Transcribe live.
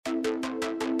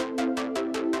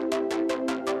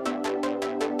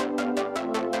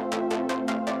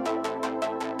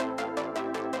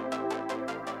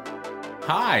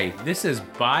Hi, this is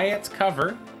By Its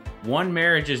Cover, one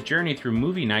marriage's journey through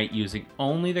movie night using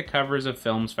only the covers of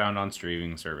films found on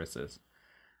streaming services.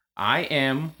 I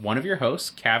am one of your hosts,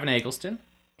 Kevin Eggleston.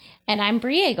 And I'm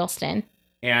Brie Eggleston.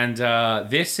 And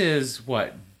this is,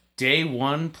 day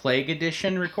one Plague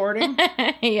Edition recording?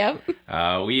 Yep.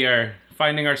 We are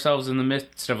finding ourselves in the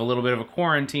midst of a little bit of a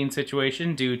quarantine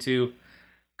situation due to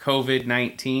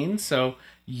COVID-19, so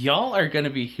y'all are going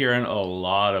to be hearing a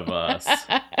lot of us.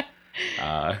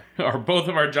 Or both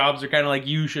of our jobs are kind of like,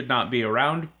 you should not be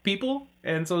around people,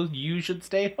 and so you should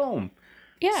stay home.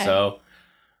 Yeah. So,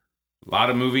 a lot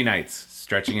of movie nights,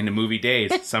 stretching into movie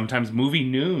days, sometimes movie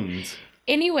noons.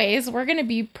 Anyways, we're going to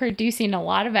be producing a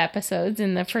lot of episodes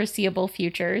in the foreseeable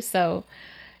future, so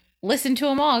listen to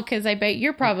them all, because I bet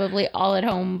you're probably all at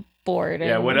home bored.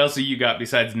 Yeah, what else have you got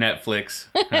besides Netflix?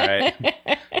 All right.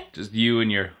 Just you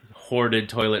and your hoarded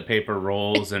toilet paper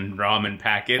rolls and ramen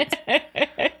packets.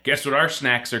 Guess what our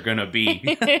snacks are going to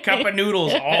be? Cup of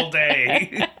noodles all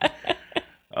day.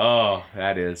 Oh,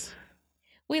 that is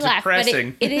we depressing.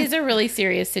 Laugh, but it is a really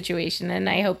serious situation, and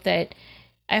I hope that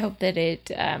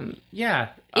it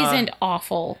isn't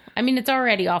awful. I mean, it's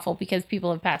already awful because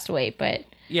people have passed away, but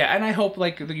yeah, and I hope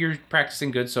you're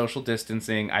practicing good social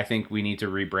distancing. I think we need to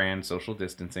rebrand social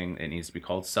distancing. It needs to be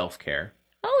called self-care.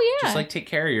 Oh, yeah. Just take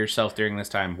care of yourself during this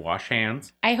time. Wash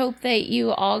hands. I hope that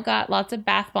you all got lots of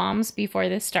bath bombs before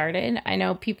this started. I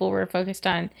know people were focused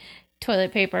on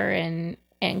toilet paper and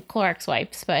Clorox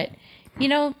wipes, but,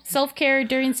 self-care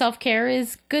during self-care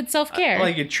is good self-care.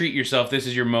 You treat yourself. This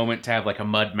is your moment to have a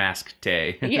mud mask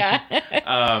day. Yeah.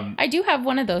 I do have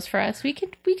one of those for us. We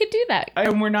could do that.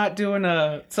 And we're not doing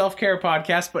a self-care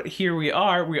podcast, but here we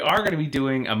are. We are going to be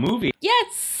doing a movie.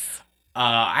 Yes.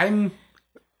 I'm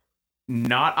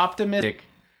not optimistic,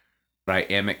 but I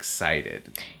am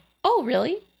excited. Oh,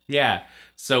 really? Yeah.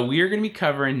 So we are going to be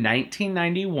covering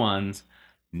 1991's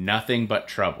Nothing But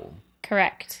Trouble.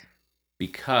 Correct.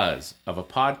 Because of a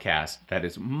podcast that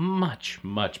is much,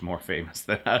 much more famous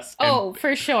than us.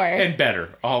 For sure. And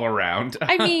better all around.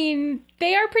 I mean,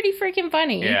 they are pretty freaking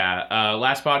funny. Yeah.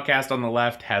 Last podcast on the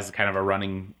left has kind of a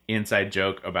running inside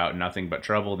joke about Nothing But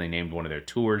Trouble. They named one of their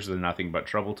tours the Nothing But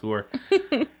Trouble Tour.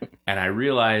 And I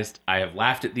realized I have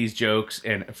laughed at these jokes,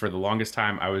 and for the longest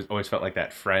time, I always felt like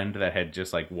that friend that had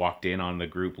just walked in on the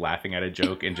group laughing at a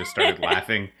joke and just started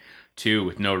laughing too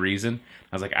with no reason.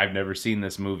 I was like, I've never seen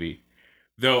this movie.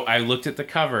 Though I looked at the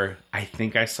cover, I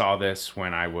think I saw this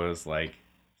when I was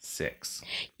 6.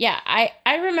 Yeah,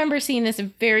 I remember seeing this a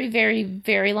very, very,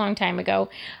 very long time ago.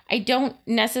 I don't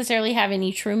necessarily have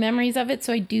any true memories of it,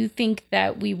 so I do think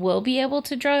that we will be able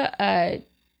to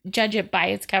judge it by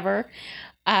its cover.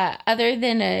 Other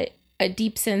than a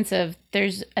deep sense of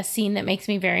there's a scene that makes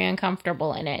me very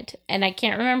uncomfortable in it. And I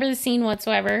can't remember the scene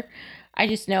whatsoever. I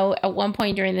just know at one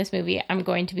point during this movie, I'm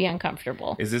going to be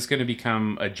uncomfortable. Is this going to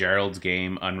become a Gerald's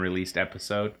Game unreleased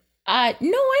episode? No,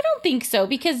 I don't think so,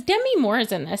 because Demi Moore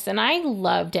is in this, and I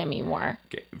love Demi Moore.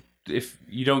 Okay. If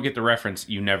you don't get the reference,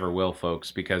 you never will,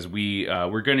 folks, because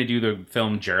we're going to do the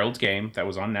film Gerald's Game that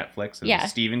was on Netflix. It's a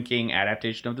Stephen King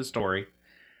adaptation of the story.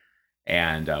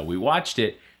 And we watched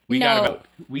it. We got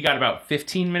about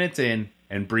 15 minutes in,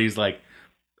 and Bree's like,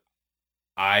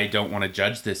 I don't want to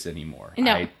judge this anymore.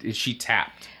 No. She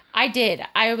tapped. I did.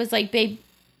 I was like, babe,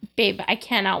 I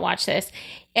cannot watch this.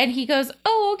 And he goes,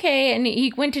 oh, okay. And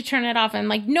he went to turn it off. I'm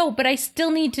like, no, but I still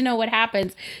need to know what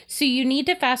happens. So you need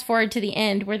to fast forward to the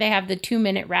end where they have the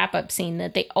 2-minute wrap-up scene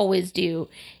that they always do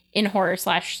in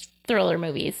horror/thriller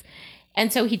movies.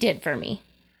 And so he did for me.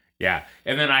 Yeah.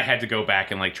 And then I had to go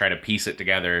back and try to piece it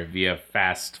together via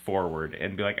fast forward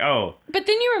and be like, oh. But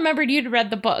then you remembered you'd read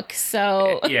the book,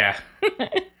 so. Yeah.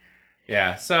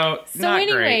 Yeah. So not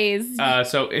anyways.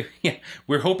 Great.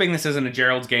 We're hoping this isn't a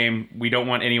Gerald's Game. We don't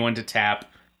want anyone to tap.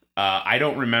 I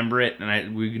don't remember it,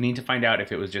 and we need to find out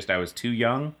if it was just I was too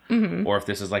young, or if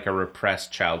this is a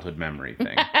repressed childhood memory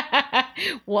thing.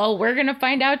 Well, we're going to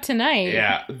find out tonight.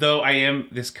 Yeah. Though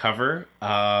this cover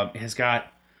has got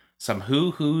some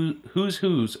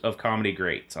who's of comedy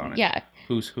greats on it. Yeah.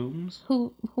 Who's? Whom's?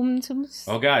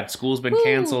 Oh, God. School's been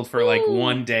canceled for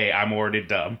one day. I'm already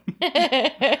dumb.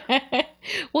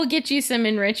 We'll get you some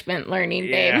enrichment learning,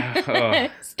 babe.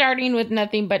 Yeah. Starting with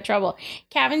Nothing But Trouble.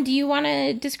 Kevin, do you want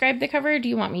to describe the cover, or do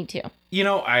you want me to?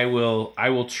 I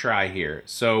will try here.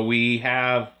 So we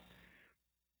have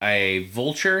a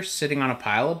vulture sitting on a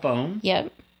pile of bones.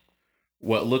 Yep.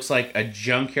 What looks like a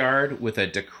junkyard with a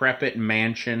decrepit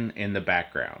mansion in the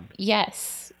background.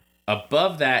 Yes.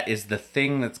 Above that is the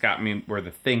thing that's got me, or the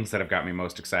things that have got me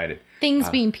most excited. Things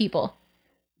being people.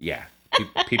 Yeah.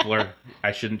 People are,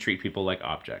 I shouldn't treat people like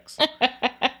objects.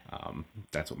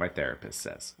 That's what my therapist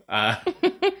says.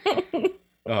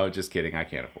 Oh, just kidding. I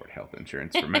can't afford health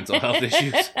insurance for mental health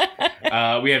issues.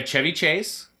 We have Chevy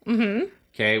Chase. Mm-hmm.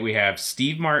 Okay, we have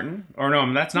Steve Martin. Or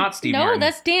no, that's not Steve Martin. No,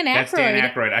 that's Dan Aykroyd. That's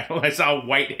Dan Aykroyd. I saw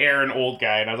white hair and old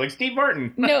guy, and I was like, Steve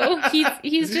Martin. No,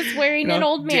 he's just wearing an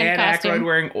old man Dan costume. Aykroyd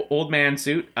wearing old man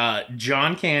suit.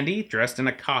 John Candy dressed in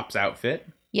a cop's outfit.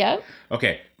 Yep.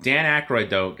 Okay, Dan Aykroyd,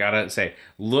 though, gotta say,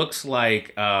 looks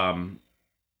like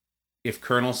if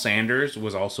Colonel Sanders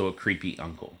was also a creepy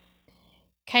uncle.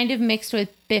 Kind of mixed with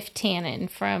Biff Tannen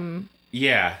from...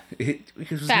 Yeah.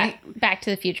 Back to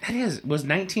the Future. That was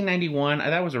 1991.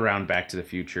 That was around Back to the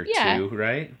Future, too,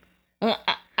 right? Well,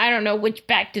 I don't know which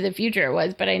Back to the Future it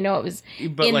was, but I know it was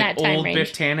in that time old range.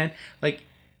 Biff Tannen, like,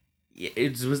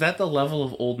 was that the level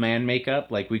of old man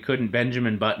makeup? Like, we couldn't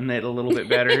Benjamin Button it a little bit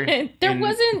better? There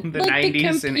wasn't the like 90s the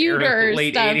and computer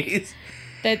late stuff 80s.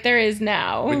 That there is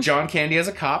now. With John Candy as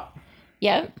a cop.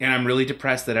 Yep. And I'm really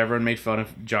depressed that everyone made fun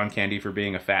of John Candy for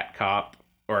being a fat cop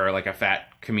or like a fat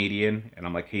comedian. And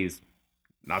I'm like, he's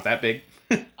not that big.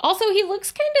 Also, he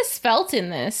looks kind of svelte in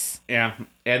this. Yeah.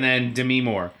 And then Demi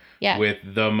Moore. Yeah. With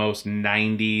the most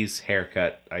 90s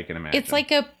haircut I can imagine. It's like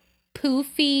a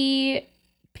poofy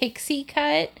pixie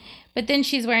cut, but then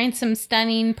she's wearing some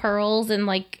stunning pearls and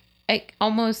like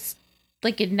almost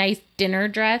like a nice dinner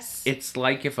dress. It's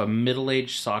like if a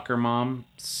middle-aged soccer mom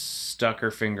stuck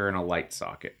her finger in a light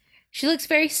socket. She looks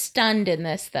very stunned in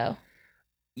this, though.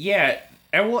 Yeah.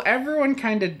 Well, everyone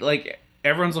kind of, like,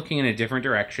 everyone's looking in a different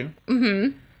direction.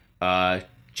 Mm-hmm.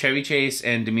 Chevy Chase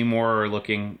and Demi Moore are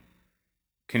looking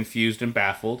confused and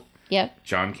baffled. Yep.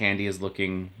 John Candy is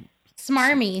looking...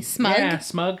 Smarmy. Smug. Yeah,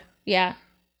 smug. Yeah.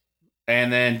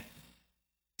 And then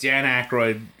Dan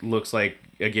Aykroyd looks like,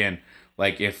 again,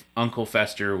 like if Uncle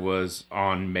Fester was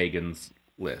on Megan's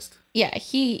list. Yeah,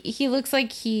 he looks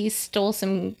like he stole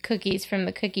some cookies from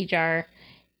the cookie jar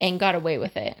and got away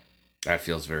with it. That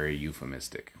feels very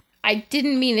euphemistic. I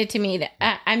didn't mean it to mean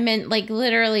I meant like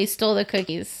literally stole the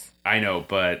cookies. I know,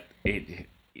 but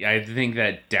I think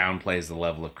that downplays the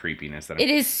level of creepiness. It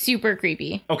is super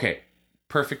creepy. Okay,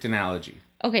 perfect analogy.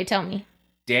 Okay, tell me.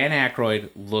 Dan Aykroyd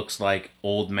looks like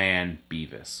old man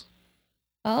Beavis.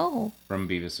 Oh. From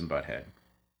Beavis and Butthead.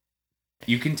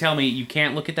 You can tell me, you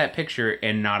can't look at that picture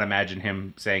and not imagine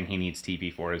him saying he needs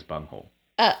TP for his bunghole.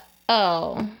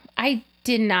 Oh. I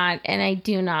did not, and I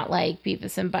do not like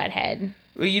Beavis and Butthead.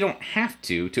 Well, you don't have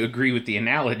to agree with the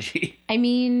analogy. I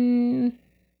mean,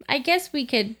 I guess we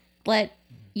could let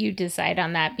you decide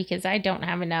on that because I don't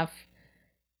have enough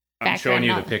I'm showing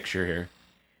you the picture here.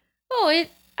 Oh,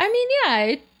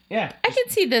 yeah. Yeah. I can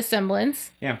see the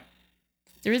semblance. Yeah.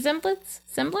 The resemblance?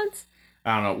 Semblance?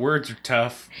 I don't know. Words are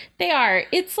tough. They are.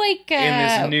 It's like in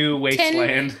this new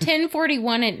wasteland.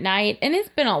 10:41 at night, and it's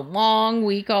been a long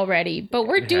week already. But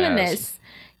we're doing this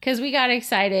because we got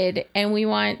excited and we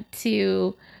want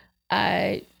to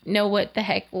know what the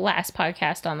heck last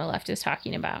podcast on the left is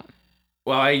talking about.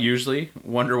 Well, I usually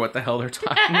wonder what the hell they're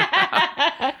talking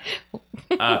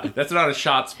about. That's not a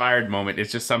shots fired moment.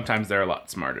 It's just sometimes they're a lot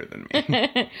smarter than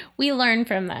me. We learn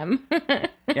from them.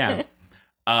 Yeah.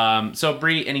 So,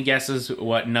 Brie, any guesses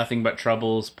what Nothing But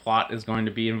Trouble's plot is going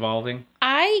to be involving?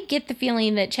 I get the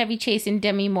feeling that Chevy Chase and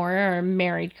Demi Moore are a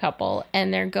married couple,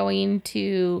 and they're going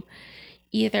to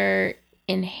either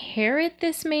inherit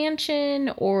this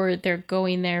mansion or they're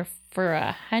going there for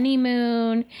a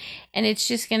honeymoon, and it's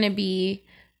just going to be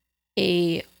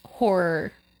a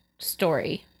horror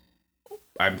story.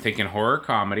 I'm thinking horror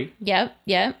comedy. Yep.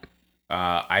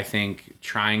 I think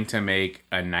trying to make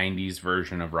a 90s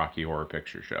version of Rocky Horror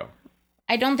Picture Show.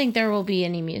 I don't think there will be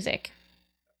any music.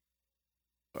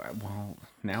 Well,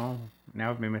 now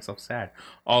I've made myself sad.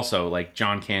 Also, like,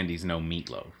 John Candy's no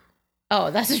Meatloaf. Oh,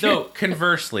 that's true. So,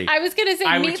 conversally, I was going to say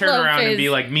I would turn around and be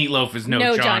like, Meatloaf is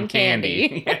no John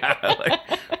Candy. Yeah,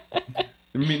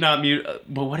 not mute.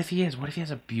 But what if he is? What if he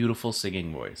has a beautiful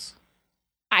singing voice?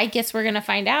 I guess we're going to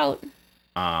find out.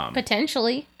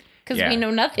 Potentially. Because we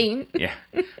know nothing. Yeah.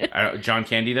 John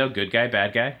Candy, though, good guy,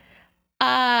 bad guy?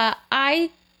 I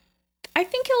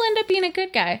think he'll end up being a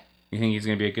good guy. You think he's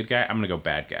going to be a good guy? I'm going to go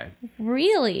bad guy.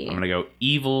 Really? I'm going to go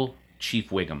evil Chief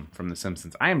Wiggum from The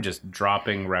Simpsons. I am just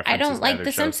dropping references. I don't like to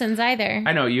The Simpsons either.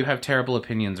 I know, you have terrible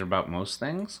opinions about most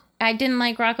things. I didn't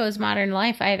like Rocko's Modern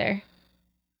Life either.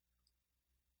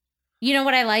 You know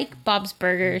what I like? Bob's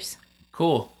Burgers.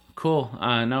 Cool.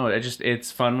 No,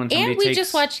 it's fun when somebody And we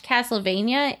just watched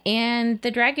Castlevania and The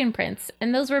Dragon Prince,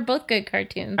 and those were both good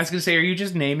cartoons. I was going to say, are you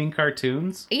just naming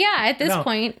cartoons? Yeah, at this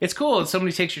point. It's cool.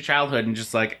 Somebody takes your childhood and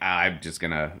just like, I'm just going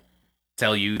to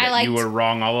tell you that you were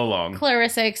wrong all along.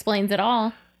 Clarissa Explains It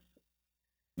All.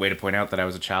 Way to point out that I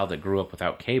was a child that grew up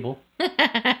without cable.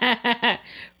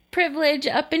 Privilege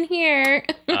up in here.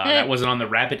 That wasn't on the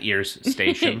Rabbit Ears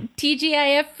station.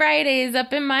 TGIF Fridays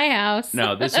up in my house.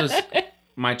 No, this was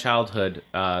my childhood.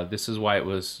 This is why I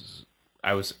was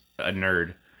a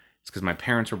nerd. It's because my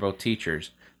parents were both teachers.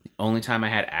 The only time I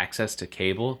had access to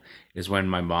cable is when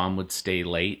my mom would stay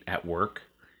late at work,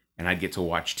 and I'd get to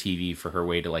watch TV for her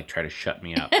way to like try to shut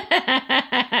me up.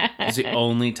 It's the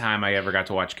only time I ever got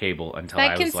to watch cable until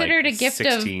I was like 16. That considered a gift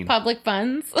of public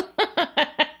funds.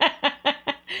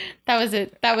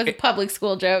 That was a public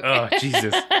school joke. Oh,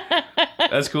 Jesus.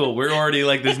 That's cool. We're already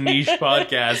like this niche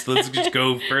podcast. Let's just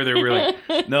go further. We're like,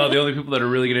 no, the only people that are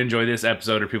really going to enjoy this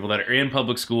episode are people that are in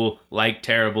public school, like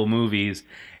terrible movies,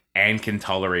 and can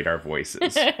tolerate our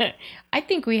voices. I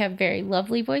think we have very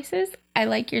lovely voices. I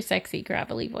like your sexy,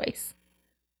 gravelly voice.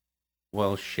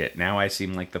 Well, shit. Now I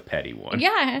seem like the petty one.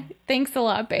 Yeah. Thanks a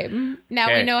lot, babe. Now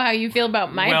we know how you feel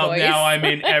about my voice. Well, now I'm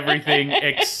in everything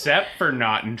except for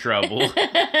not in trouble.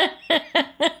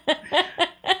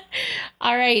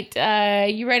 All right.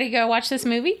 You ready to go watch this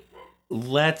movie?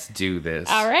 Let's do this.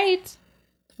 All right.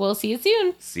 We'll see you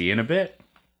soon. See you in a bit.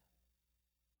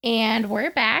 And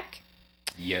we're back.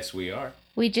 Yes, we are.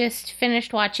 We just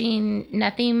finished watching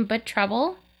Nothing But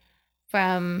Trouble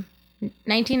from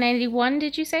 1991,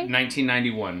 did you say?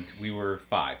 1991. We were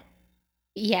 5.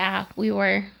 Yeah, we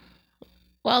were.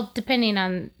 Well, depending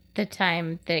on the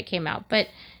time that it came out. But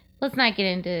let's not get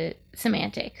into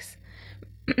semantics.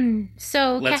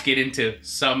 So let's get into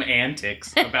some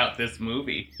antics about this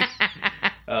movie.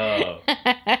 Oh,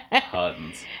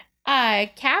 puns.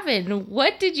 Kevin,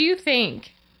 what did you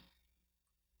think?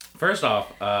 First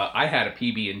off, I had a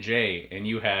PB&J and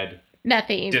you had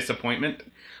nothing. Disappointment.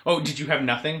 Oh, did you have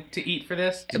nothing to eat for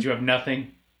this? Did you have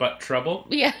nothing but trouble?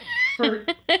 Yeah. For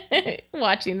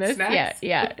watching this? Snacks?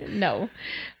 Yeah. No.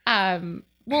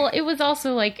 Well, it was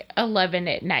also like 11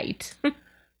 at night.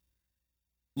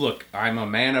 Look, I'm a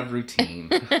man of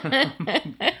routine.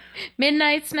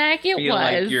 Midnight snack it feel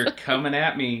was. Like you're coming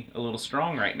at me a little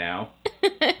strong right now.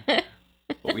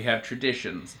 But we have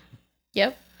traditions.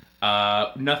 Yep.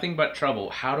 Nothing But Trouble.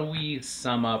 How do we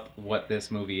sum up what this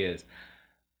movie is?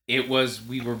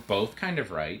 We were both kind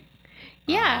of right.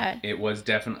 Yeah. It was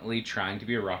definitely trying to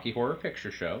be a Rocky Horror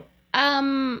Picture Show.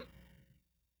 Rocky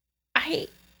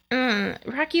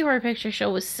Horror Picture Show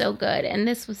was so good, and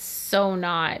this was so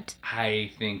not.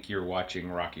 I think you're watching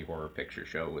Rocky Horror Picture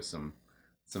Show with some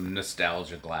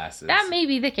nostalgia glasses. That may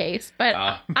be the case, but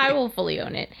I will fully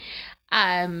own it.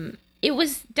 It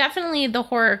was definitely the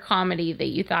horror comedy that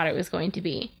you thought it was going to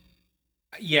be.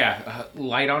 Yeah,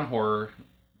 light on horror,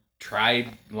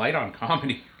 tried light on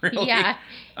comedy, really. Yeah.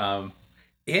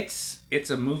 It's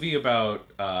a movie about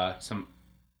some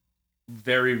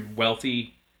very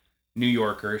wealthy New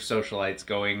Yorker socialites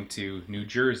going to New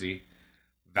Jersey.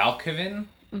 Valkovin?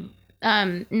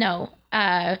 No.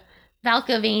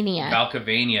 Valkovania.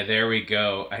 Valkovania, there we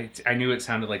go. I knew it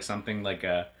sounded like something like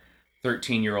a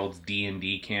 13-year-old's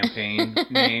D&D campaign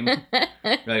name. Like,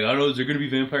 oh no, is there going to be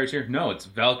vampires here? No, it's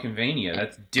Valkovania.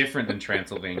 That's different than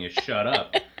Transylvania. Shut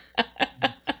up.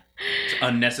 It's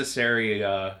unnecessary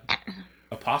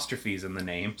apostrophes in the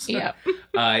names. Yep.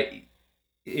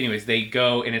 Anyways, they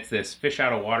go, and it's this fish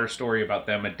out of water story about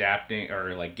them adapting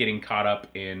or like getting caught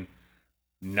up in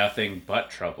nothing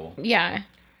but trouble. Yeah.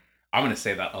 I'm going to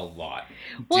say that a lot.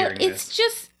 Well, it's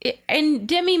just, and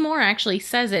Demi Moore actually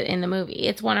says it in the movie.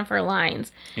 It's one of her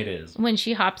lines. It is. When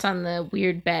she hops on the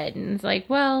weird bed and is like,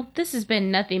 well, this has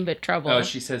been nothing but trouble. Oh,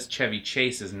 she says Chevy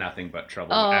Chase is nothing but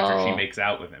trouble after she makes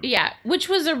out with him. Yeah, which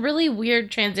was a really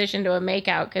weird transition to a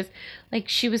makeout because, like,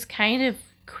 she was kind of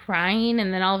crying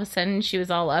and then all of a sudden she was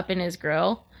all up in his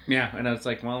grill. Yeah, and I was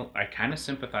like, well, I kind of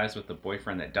sympathize with the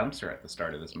boyfriend that dumps her at the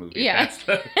start of this movie. Yeah. That's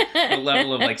the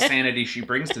level of, like, sanity she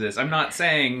brings to this. I'm not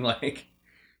saying, like,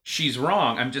 she's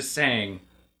wrong. I'm just saying...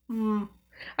 I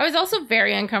was also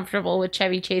very uncomfortable with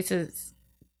Chevy Chase's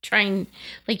trying...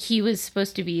 Like, he was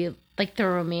supposed to be, like, the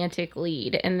romantic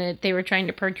lead, and that they were trying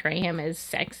to portray him as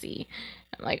sexy.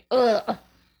 I'm like, ugh.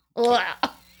 I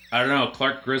don't know.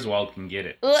 Clark Griswold can get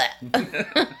it.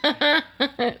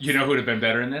 You know who would have been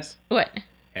better in this? What?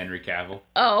 Henry Cavill.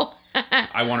 Oh.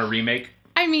 I want a remake.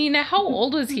 I mean, how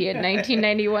old was he in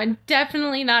 1991?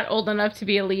 Definitely not old enough to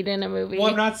be a lead in a movie. Well,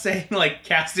 I'm not saying, like,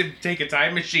 cast him, take a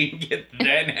time machine, get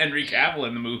then Henry Cavill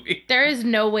in the movie. There is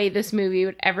no way this movie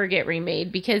would ever get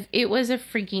remade because it was a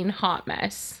freaking hot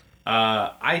mess.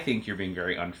 I think you're being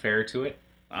very unfair to it.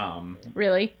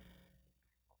 Really?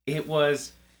 It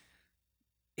was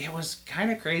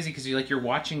kind of crazy because you're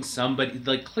watching somebody,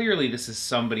 like, clearly this is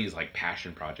somebody's, like,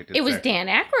 passion project. It was Dan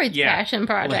Aykroyd's passion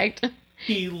project.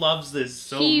 He loves this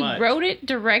so much. He wrote it,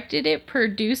 directed it,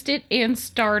 produced it, and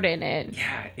starred in it.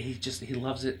 Yeah, he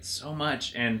loves it so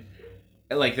much. And,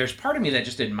 like, there's part of me that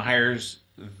just admires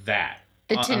that.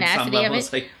 The tenacity of it.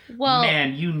 It's like,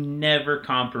 man, you never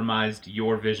compromised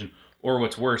your vision. Or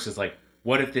what's worse is like,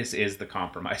 what if this is the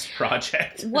compromised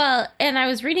project? Well, and I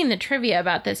was reading the trivia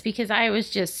about this because I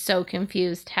was just so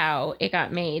confused how it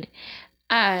got made.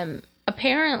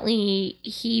 Apparently,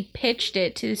 he pitched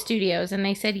it to the studios and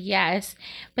they said yes,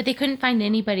 but they couldn't find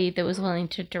anybody that was willing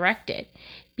to direct it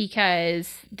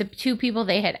because the two people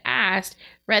they had asked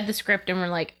read the script and were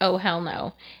like, oh, hell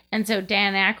no. And so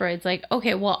Dan Aykroyd's like,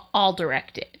 okay, well, I'll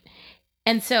direct it.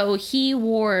 And so he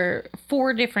wore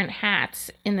 4 different hats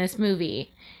in this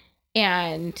movie.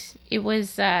 And it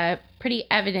was pretty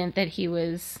evident that he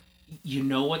was... You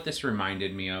know what this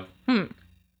reminded me of?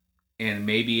 And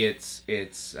maybe it's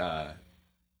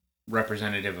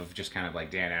representative of just kind of like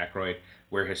Dan Aykroyd,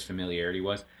 where his familiarity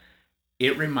was.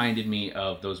 It reminded me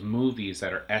of those movies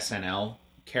that are SNL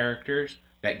characters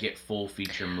that get full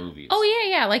feature movies. Oh,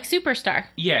 yeah, like Superstar.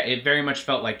 Yeah, it very much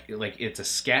felt like it's a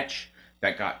sketch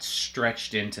that got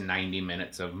stretched into 90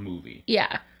 minutes of movie.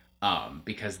 Yeah.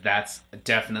 Because that's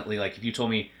definitely, like, if you told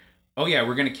me, oh yeah,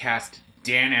 we're going to cast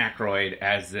Dan Aykroyd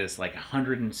as this, like,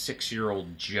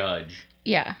 106-year-old judge.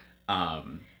 Yeah.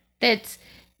 That's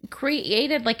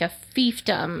created, like, a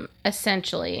fiefdom,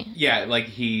 essentially. Yeah, like,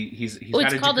 he's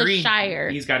got a called degree. A shire.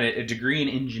 He's got a degree in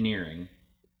engineering.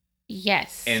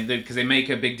 Yes. And because they make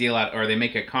a big deal out, or they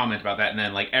make a comment about that, and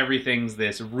then, like, everything's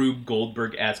this Rube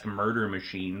Goldberg-esque murder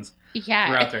machines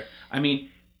throughout there. I mean...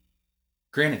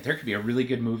 Granted, there could be a really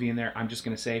good movie in there. I'm just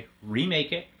going to say,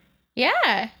 remake it.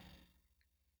 Yeah.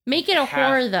 Make it a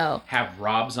horror, though. Have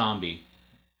Rob Zombie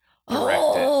direct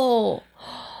it.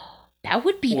 That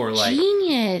would be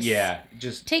genius. Yeah,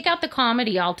 just... Take out the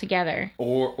comedy altogether.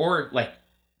 Or like,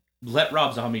 let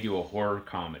Rob Zombie do a horror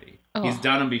comedy. Oh. He's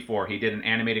done them before. He did an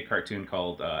animated cartoon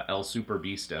called El Super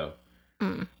Beasto.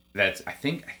 That's, I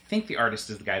think the artist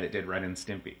is the guy that did Ren and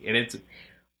Stimpy. And it's...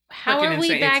 How are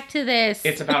we back to this?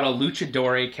 It's about a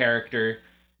luchador character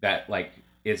that, like,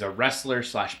 is a wrestler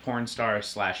 / porn star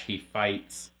 / he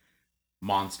fights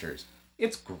monsters.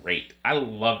 It's great. I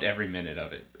loved every minute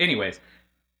of it. Anyways,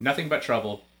 Nothing But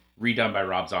Trouble, redone by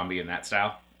Rob Zombie in that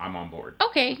style. I'm on board.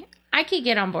 Okay, I could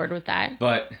get on board with that.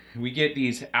 But we get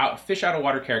these fish out of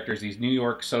water characters, these New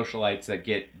York socialites that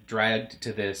get dragged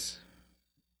to this.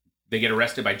 They get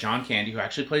arrested by John Candy, who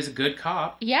actually plays a good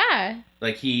cop. Yeah.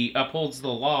 Like, he upholds the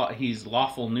law. He's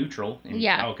lawful neutral. And,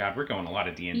 yeah. Oh, God, we're going a lot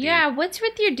of D&D. Yeah, what's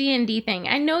with your D&D thing?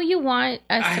 I know you want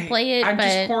us to play it, I'm but...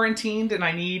 just quarantined, and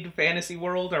I need Fantasy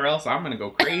World, or else I'm going to go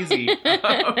crazy.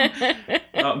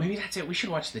 Maybe that's it. We should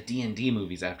watch the D&D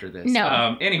movies after this.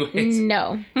 No. Anyways.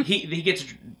 No.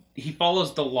 He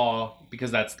follows the law because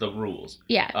that's the rules.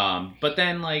 Yeah. But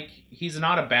then, like, he's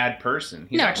not a bad person.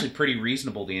 He's actually pretty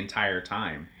reasonable the entire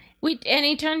time. And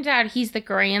it turns out he's the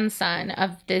grandson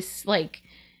of this, like,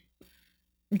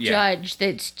 judge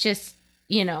that's just,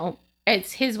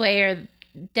 it's his way or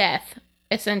death,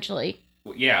 essentially.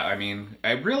 Yeah, I mean,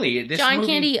 John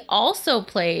Candy also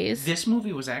plays... This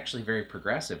movie was actually very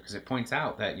progressive because it points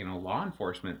out that, law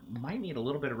enforcement might need a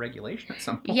little bit of regulation at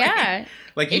some point. Yeah.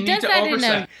 Like, you need to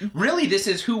oversight. Really, this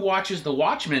is Who Watches the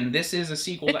Watchmen. This is a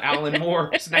sequel to Alan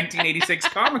Moore's 1986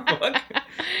 comic book.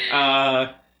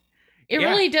 It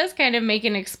really does kind of make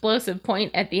an explosive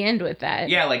point at the end with that.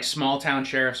 Yeah, like small town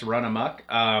sheriffs run amok.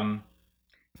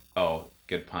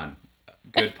 Good pun.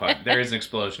 Good pun. There is an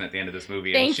explosion at the end of this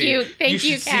movie. Thank you. You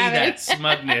should see that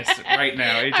smugness right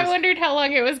now. I wondered how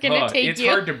long it was going to take It's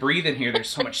hard to breathe in here. There's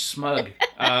so much smug.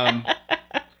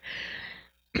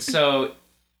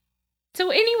 So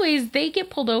anyways, they get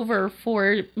pulled over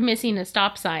for missing a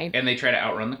stop sign. And they try to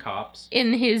outrun the cops.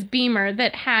 In his Beamer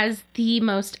that has the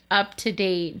most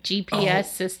up-to-date GPS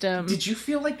system. Did you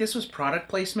feel like this was product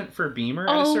placement for Beamer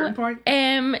at a certain point?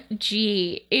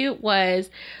 OMG. It was,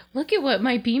 look at what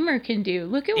my Beamer can do.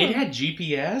 Look at what... It had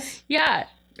GPS? Yeah.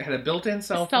 It had a built-in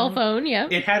cell phone? Cell phone, yeah.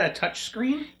 It had a touch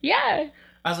screen? Yeah.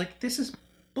 I was like, this is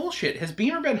bullshit. Has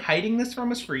Beamer been hiding this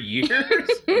from us for years?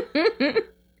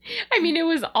 I mean, it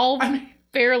was all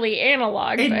fairly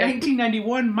analog. In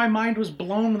 1991, my mind was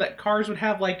blown that cars would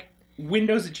have, like,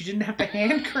 windows that you didn't have to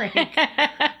hand crank.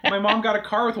 My mom got a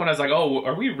car with one. I was like, oh,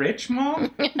 are we rich, Mom?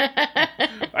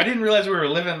 I didn't realize we were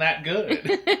living that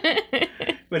good.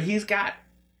 But he's got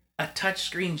a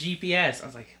touchscreen GPS. I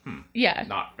was like, yeah,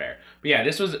 not fair. But yeah,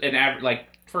 this was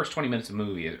first 20 minutes of the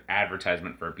movie is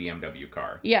advertisement for a BMW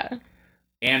car. Yeah.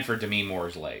 And for Demi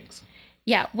Moore's legs.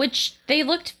 Yeah, which they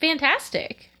looked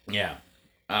fantastic. Yeah.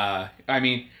 I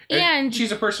mean, And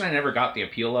she's a person I never got the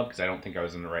appeal of because I don't think I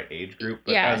was in the right age group.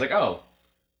 But Yeah. I was like, oh,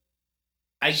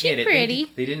 I She's get it.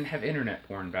 pretty. They didn't have internet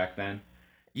porn back then.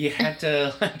 You had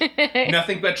to,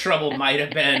 Nothing But Trouble might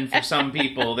have been for some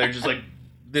people. They're just like,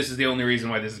 this is the only reason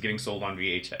why this is getting sold on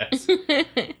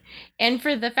VHS. And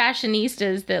for the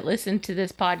fashionistas that listen to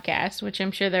this podcast, which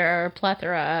I'm sure there are a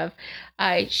plethora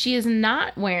of, she is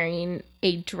not wearing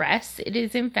a dress. It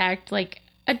is, in fact, like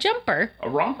a jumper. A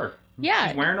romper. Yeah.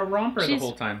 She's wearing a romper the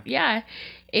whole time. Yeah.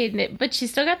 But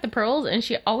she's still got the pearls, and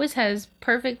she always has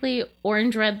perfectly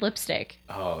orange-red lipstick.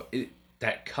 Oh,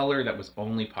 that color that was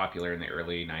only popular in the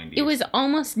early 90s. It was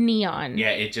almost neon. Yeah,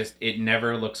 it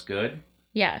never looks good.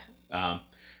 Yeah.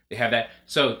 They have that.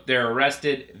 So they're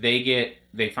arrested.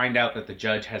 They find out that the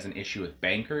judge has an issue with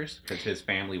bankers because his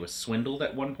family was swindled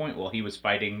at one point while he was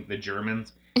fighting the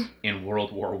Germans in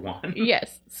World War I.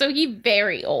 Yes. So he's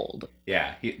very old.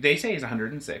 Yeah. They say he's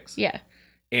 106. Yeah.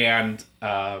 And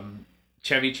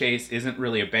Chevy Chase isn't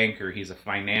really a banker. He's a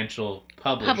financial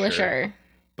publisher.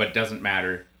 But doesn't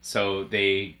matter. So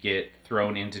they get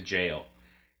thrown into jail.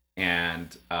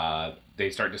 And they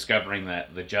start discovering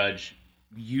that the judge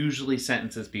usually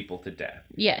sentences people to death.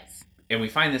 Yes. And we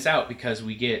find this out because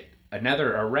we get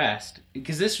another arrest.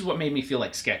 Because this is what made me feel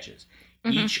like sketches.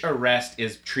 Mm-hmm. Each arrest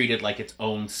is treated like its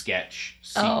own sketch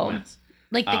sequence.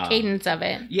 Like the cadence of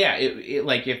it. Yeah, it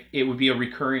like if it would be a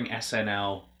recurring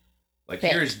SNL. Like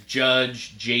here's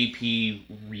Judge J.P.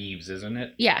 Reeves, isn't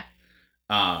it? Yeah.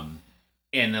 And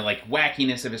the like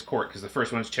wackiness of his court, because the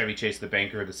first one is Chevy Chase the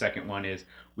banker. The second one is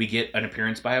we get an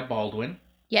appearance by a Baldwin.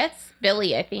 Yes,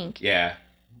 Billy, I think. Yeah,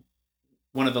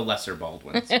 one of the lesser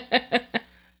Baldwins.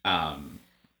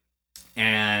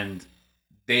 And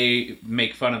they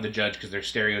make fun of the judge because they're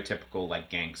stereotypical like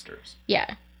gangsters.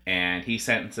 Yeah. And he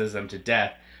sentences them to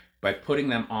death by putting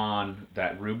them on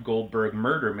that Rube Goldberg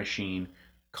murder machine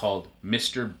called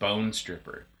Mr. Bone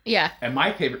Stripper. Yeah. And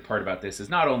my favorite part about this is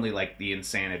not only like the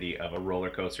insanity of a roller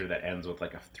coaster that ends with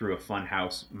like through a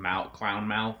funhouse clown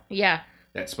mouth. Yeah.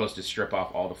 That's supposed to strip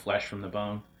off all the flesh from the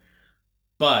bone,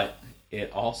 but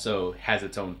it also has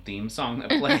its own theme song that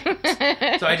plays.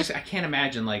 So I can't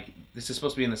imagine like this is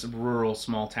supposed to be in this rural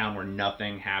small town where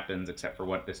nothing happens except for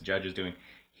what this judge is doing.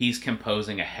 He's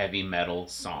composing a heavy metal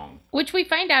song. Which we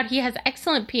find out he has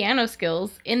excellent piano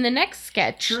skills in the next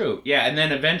sketch. True. Yeah, and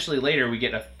then eventually later we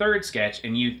get a third sketch,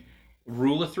 and you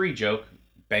rule of three joke.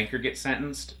 Banker gets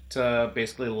sentenced to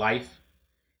basically life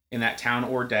in that town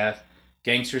or death.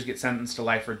 Gangsters get sentenced to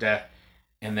life or death.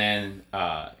 And then,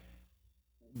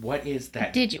 what is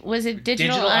that? Was it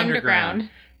Digital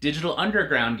Underground? Digital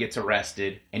Underground gets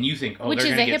arrested, and you think, which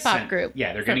is a hip-hop group.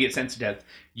 Yeah, they're going to get sentenced to death.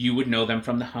 You would know them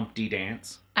from the Humpty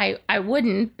Dance. I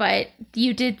wouldn't, but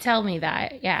you did tell me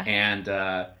that, yeah.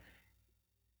 And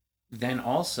then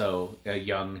also a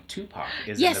young Tupac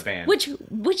is in the band. Which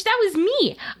that was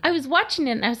me. I was watching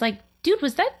it, and I was like, dude,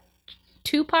 was that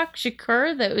Tupac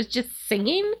Shakur that was just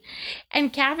singing?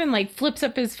 And Kevin like flips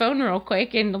up his phone real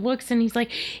quick and looks, and he's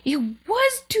like, it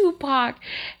was Tupac.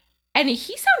 And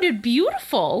he sounded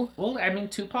beautiful. Well, I mean,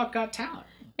 Tupac got talent.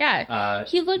 Yeah.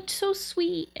 He looked so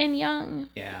sweet and young.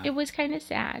 Yeah. It was kind of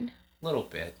sad. A little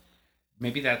bit.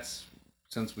 Maybe that's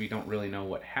since we don't really know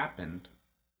what happened.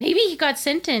 Maybe he got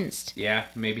sentenced. Yeah,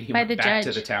 maybe he went back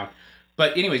to the town.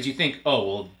 But anyways, you think, oh,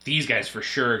 well, these guys for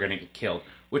sure are going to get killed.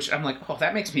 Which I'm like, oh,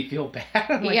 that makes me feel bad.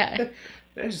 I'm like, yeah.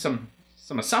 There's some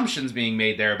assumptions being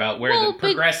made there about where the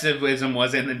progressivism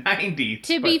was in the 90s.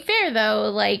 To be fair,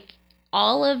 though, like,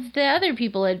 all of the other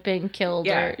people had been killed.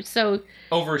 Yeah. So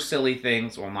over silly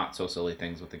things. Well, not so silly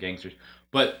things with the gangsters.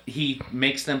 But he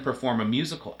makes them perform a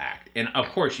musical act. And, of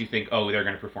course, you think, oh, they're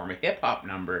going to perform a hip-hop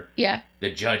number. Yeah.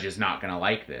 The judge is not going to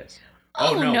like this.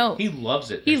 Oh, no. He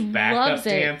loves it. There's backup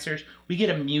dancers. We get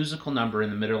a musical number in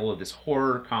the middle of this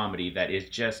horror comedy that is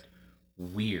just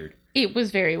weird. It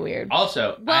was very weird.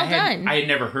 Also, done. I had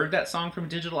never heard that song from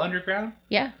Digital Underground.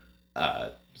 Yeah.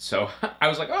 So I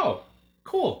was like, oh,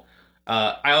 cool.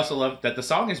 I also love that the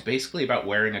song is basically about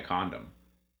wearing a condom.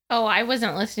 Oh, I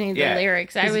wasn't listening to the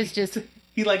lyrics. I was just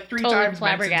he like three totally times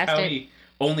mentions how he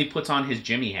only puts on his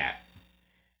Jimmy hat.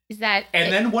 Is that?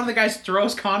 And then one of the guys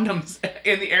throws condoms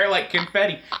in the air like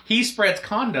confetti. He spreads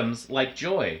condoms like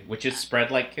joy, which is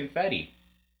spread like confetti.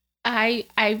 I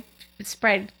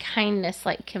spread kindness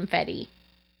like confetti.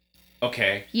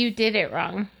 Okay. You did it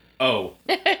wrong. Oh,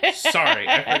 sorry.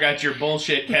 I forgot your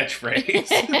bullshit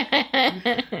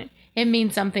catchphrase. It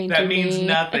means something to me. That means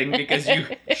nothing because you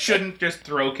shouldn't just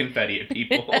throw confetti at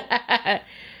people.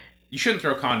 You shouldn't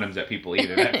throw condoms at people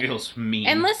either. That feels mean.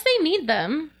 Unless they need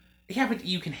them. Yeah, but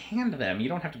you can hand them. You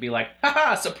don't have to be like,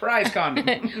 haha, surprise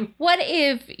condom. What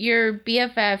if your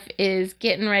BFF is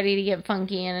getting ready to get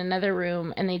funky in another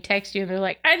room and they text you and they're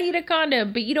like, I need a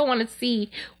condom, but you don't want to see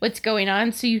what's going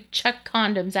on, so you chuck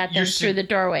condoms at them through the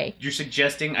doorway. You're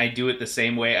suggesting I do it the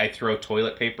same way I throw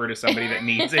toilet paper to somebody that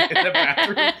needs it in the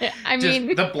bathroom? I mean,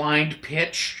 just the blind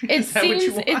pitch? Is that what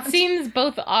you want? It seems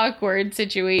both awkward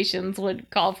situations would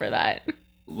call for that.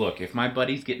 Look, if my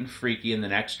buddy's getting freaky in the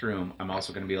next room, I'm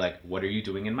also going to be like, what are you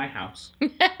doing in my house?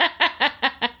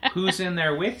 Who's in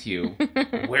there with you?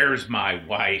 Where's my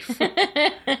wife?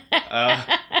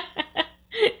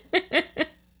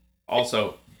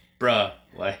 Also, bruh,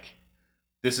 like,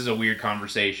 this is a weird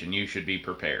conversation. You should be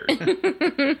prepared.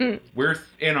 We're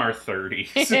in our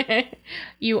 30s.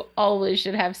 You always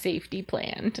should have safety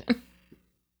planned.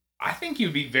 I think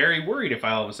you'd be very worried if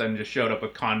I all of a sudden just showed up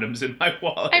with condoms in my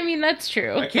wallet. I mean, that's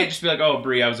true. I can't just be like, oh,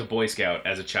 Brie, I was a Boy Scout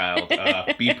as a child.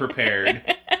 Be prepared.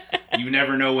 You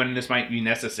never know when this might be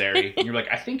necessary. And you're like,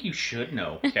 I think you should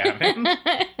know, Kevin.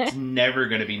 It's never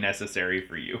going to be necessary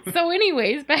for you. So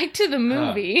anyways, back to the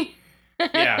movie.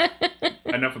 Yeah.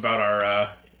 Enough about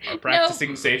our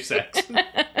practicing safe sex.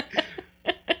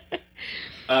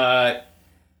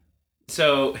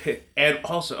 So, and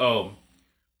also,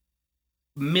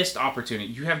 missed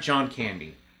opportunity. You have John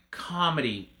Candy,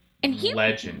 comedy and he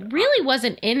legend. Really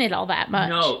wasn't in it all that much.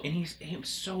 No, and he's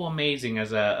so amazing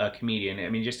as a comedian. I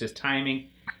mean, just his timing.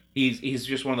 He's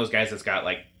just one of those guys that's got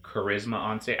like charisma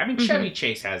on stage. I mean, Chevy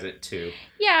Chase has it too.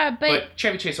 Yeah, but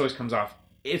Chevy Chase always comes off.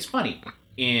 It's funny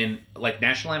in like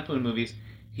National Lampoon movies.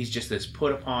 He's just this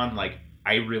put upon. Like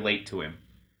I relate to him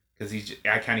because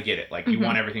I kind of get it. Like you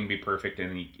want everything to be perfect,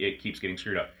 and it keeps getting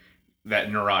screwed up. That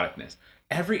neuroticness.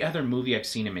 Every other movie I've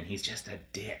seen him in, he's just a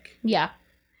dick. Yeah.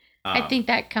 I think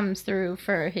that comes through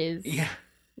for his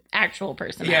actual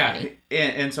personality. Yeah,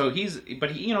 and so he's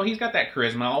got that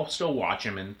charisma. I'll still watch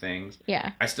him in things.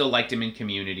 Yeah. I still liked him in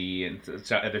Community and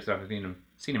other stuff I've seen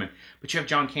him in. But you have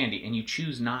John Candy, and you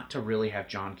choose not to really have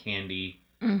John Candy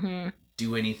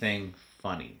do anything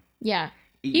funny. Yeah.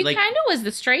 He kind of was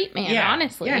the straight man,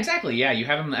 honestly. Yeah, exactly. Yeah, you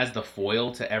have him as the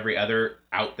foil to every other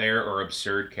out there or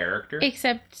absurd character.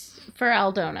 Except for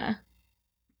Aldona.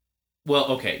 Well,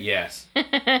 okay, yes.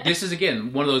 This is,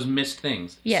 again, one of those missed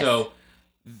things. Yes. So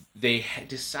they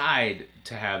decide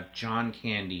to have John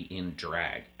Candy in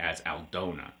drag as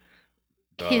Aldona.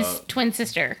 His twin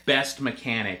sister. Best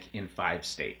mechanic in 5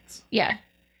 states. Yeah.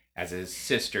 As his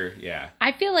sister, yeah.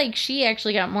 I feel like she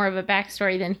actually got more of a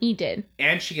backstory than he did.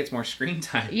 And she gets more screen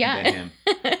time than him.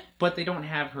 But they don't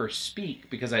have her speak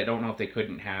because I don't know if they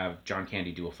couldn't have John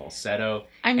Candy do a falsetto.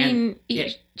 I mean,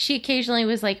 she occasionally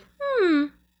was like,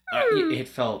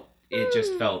 It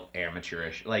just felt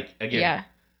amateurish. Like, again,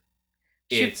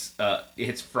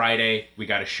 it's Friday. We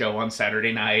got a show on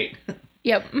Saturday night.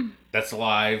 Yep. That's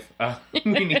live.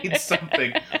 We need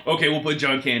something. Okay, we'll put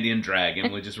John Candy in drag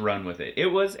and we'll just run with it. It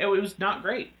was not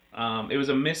great. It was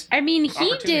a missed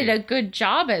he did a good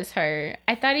job as her.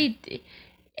 I thought he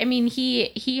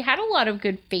had a lot of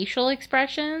good facial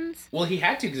expressions. Well, he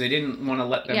had to because they didn't want to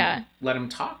let him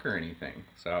talk or anything.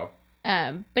 So.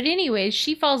 But anyways,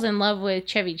 she falls in love with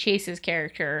Chevy Chase's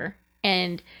character,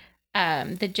 and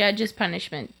the judge's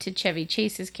punishment to Chevy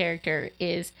Chase's character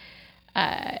is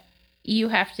you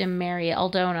have to marry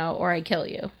Aldona or I kill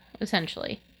you,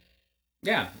 essentially.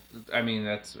 Yeah, I mean,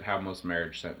 that's how most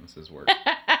marriage sentences work.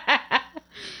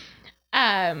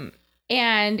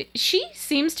 And she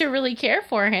seems to really care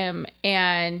for him,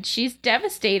 and she's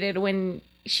devastated when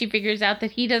she figures out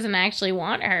that he doesn't actually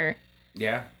want her.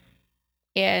 Yeah.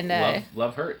 And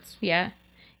love hurts. Yeah.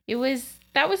 That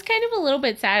was kind of a little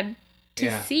bit sad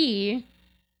to see.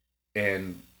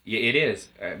 And it is.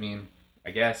 I mean,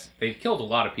 I guess they've killed a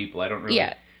lot of people. I don't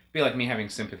really feel like me having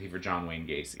sympathy for John Wayne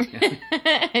Gacy.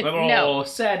 Little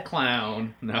sad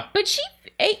clown. No. But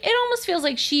it almost feels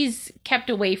like she's kept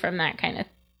away from that kind of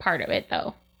part of it,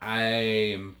 though.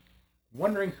 I'm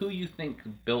wondering who you think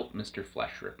built Mr.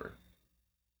 Flesh Ripper.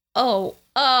 Oh.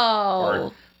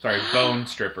 Or, sorry, Bone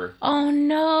Stripper. Oh,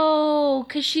 no,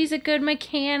 because she's a good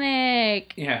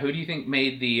mechanic. Yeah, who do you think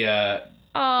made the,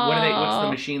 what's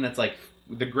the machine that's like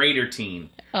the grater team?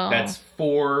 Oh. That's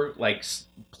 4, like,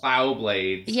 plow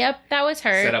blades. Yep, that was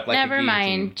her. Set up like Never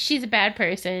mind. She's a bad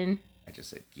person. I just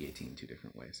said guillotine 2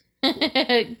 different ways.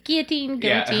 Guillotine.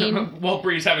 Yeah. While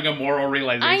Bree's having a moral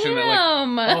realization that,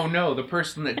 like, oh no, the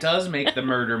person that does make the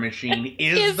murder machine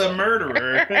is the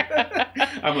murderer.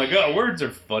 I'm like, oh, words are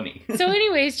funny. So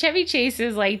anyways, Chevy Chase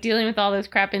is like dealing with all this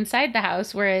crap inside the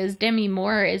house, whereas Demi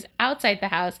Moore is outside the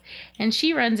house, and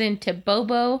she runs into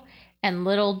Bobo and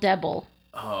Little Devil.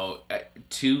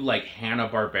 two like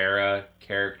Hanna-Barbera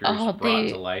characters Oh, brought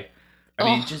to life. I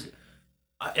mean, Oh. just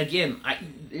again,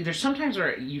 there's sometimes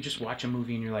where you just watch a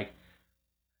movie and you're like,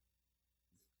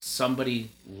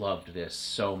 somebody loved this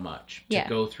so much to Yeah.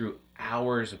 go through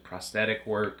hours of prosthetic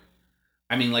work.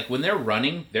 I mean, like when they're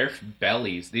running, their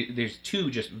bellies. There's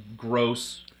two just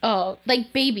gross Oh,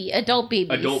 like adult babies.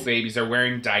 adult babies. They're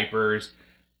wearing diapers.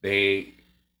 They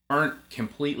aren't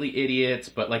completely idiots,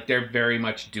 but like they're very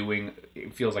much doing.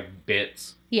 It feels like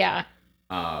bits. Yeah.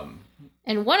 Um,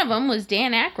 And one of them was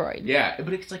Dan Aykroyd. yeah,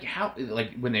 but it's like how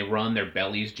like when they run, their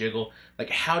bellies jiggle. Like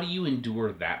how do you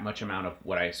endure that much amount of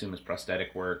what I assume is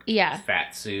prosthetic work? Yeah.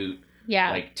 Fat suit.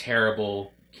 Yeah. Like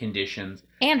terrible conditions.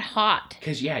 And hot.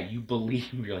 Because yeah, you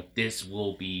believe you're like this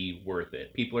will be worth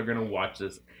it. People are gonna watch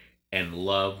this and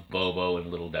love Bobo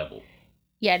and Little Devil.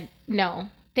 Yeah, no.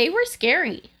 They were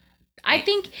scary. I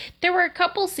think there were a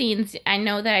couple scenes. I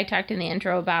know that I talked in the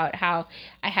intro about how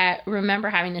I remember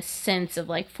having a sense of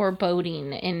like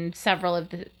foreboding in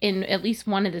in at least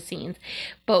one of the scenes.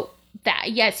 But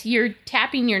that, yes, you're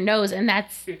tapping your nose, and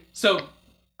that's So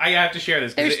I have to share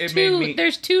this because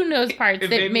there's two nose parts it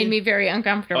that made me very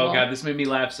uncomfortable. Oh god, this made me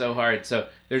laugh so hard. So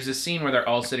there's a scene where they're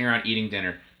all sitting around eating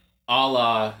dinner, a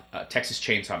la Texas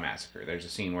Chainsaw Massacre. There's a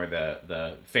scene where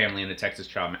the family in the Texas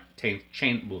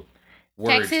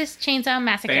Texas Chainsaw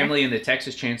Massacre. Family in the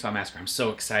Texas Chainsaw Massacre. I'm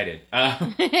so excited.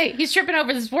 He's tripping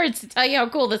over his words to tell you how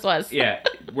cool this was. Yeah,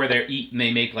 where they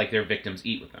make like their victims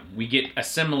eat with them. We get a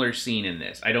similar scene in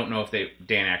this. I don't know if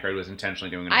Dan Aykroyd was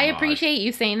intentionally doing an I homage. appreciate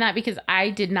you saying that because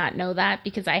I did not know that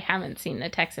because I haven't seen the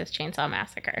Texas Chainsaw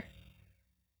Massacre.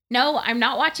 No, I'm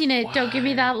not watching it. Why? Don't give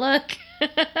me that look.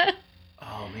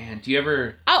 Oh man, do you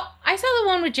ever? Oh, I saw the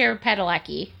one with Jared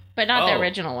Padalecki, but not the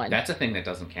original one. That's a thing that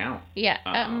doesn't count. Yeah.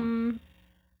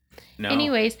 No.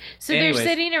 Anyways, they're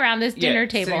sitting around this dinner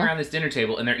table. Sitting around this dinner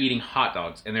table, and they're eating hot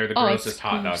dogs, and they're the grossest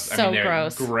hot dogs. So I mean, they're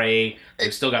gross. gray.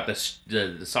 They've still got the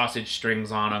sausage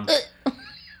strings on them.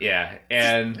 Yeah,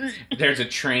 and there's a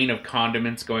train of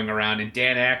condiments going around, and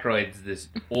Dan Aykroyd's this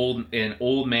old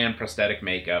man prosthetic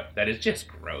makeup that is just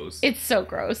gross. It's so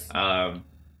gross.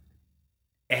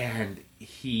 And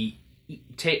he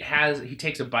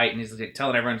takes a bite, and he's like,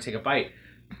 telling everyone to take a bite,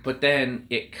 but then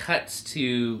it cuts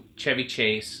to Chevy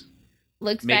Chase.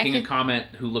 Making a comment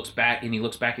he looks back at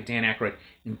Dan Aykroyd.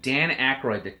 And Dan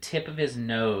Aykroyd, the tip of his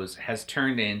nose has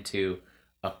turned into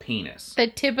a penis. The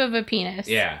tip of a penis.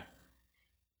 Yeah.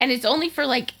 And it's only for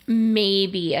like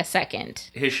maybe a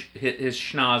second. His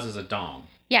schnoz is a dong.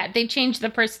 Yeah, they changed the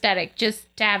prosthetic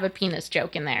just to have a penis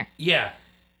joke in there. Yeah.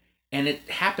 And it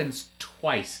happens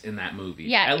twice in that movie.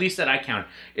 Yeah. At least that I counted.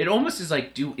 It almost is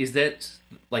like, do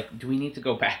we need to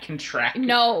go back and track?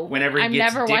 No. Whenever he I'm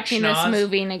gets never dick watching schnoz, this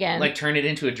movie again. Like turn it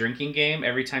into a drinking game.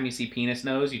 Every time you see penis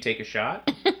nose, you take a shot.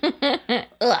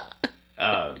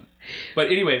 Ugh. But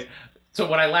anyways, so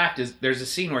what I laughed is there's a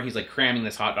scene where he's like cramming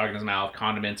this hot dog in his mouth.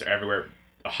 Condiments are everywhere.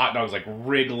 The hot dog's like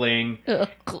wriggling. Ugh.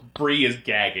 Bree is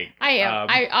gagging. I am.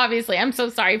 I'm so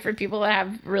sorry for people that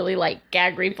have really like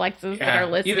gag reflexes that are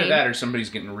listening. Either that or somebody's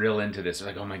getting real into this. They're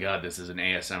like, oh my god, this is an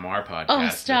ASMR podcast. Oh,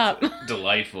 stop. That's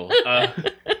delightful.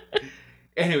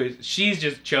 Anyways, she's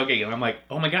just choking, and I'm like,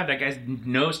 oh my god, that guy's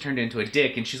nose turned into a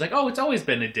dick. And she's like, oh, it's always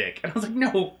been a dick. And I was like,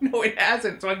 no, it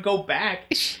hasn't. So I go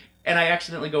back, and I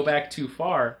accidentally go back too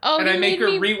far. Oh, and I make her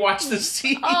me rewatch the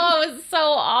scene. Oh, it's so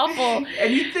awful.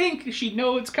 And you think she'd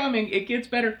know it's coming. It gets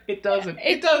better. It doesn't.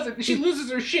 It doesn't. She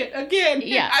loses her shit again.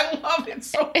 Yeah. I love it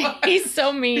so much. He's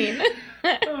so mean.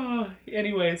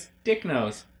 Anyways, dick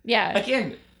nose. Yeah.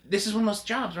 Again, this is one of those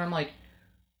jobs where I'm like,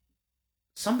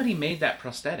 somebody made that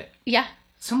prosthetic. Yeah.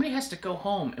 Somebody has to go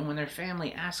home, and when their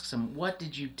family asks him, what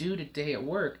did you do today at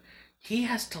work? He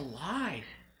has to lie.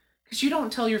 Because you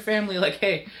don't tell your family, like,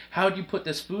 hey, how'd you put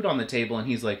this food on the table? And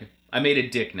he's like, I made a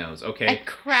dick nose, okay? I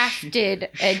crafted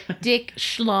a dick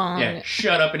schlong. Yeah,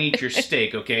 shut up and eat your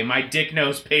steak, okay? My dick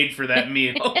nose paid for that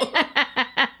meal.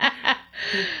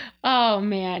 Oh,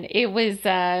 man. It was,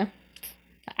 I'm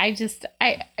going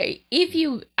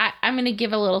to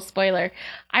give a little spoiler.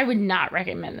 I would not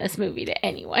recommend this movie to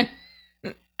anyone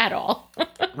at all.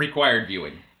 Required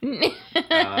viewing.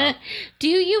 Do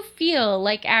you feel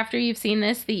like after you've seen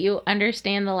this that you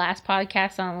understand the last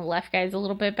podcast on the Left Guys a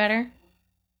little bit better?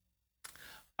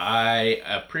 I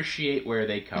appreciate where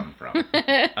they come from.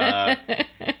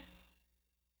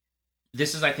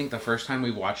 This is, I think, the first time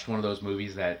we watched one of those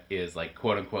movies that is like,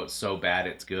 quote unquote, so bad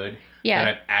it's good. Yeah.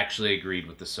 That I've actually agreed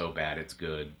with the so bad it's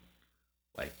good,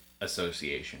 like,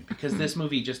 association. Because this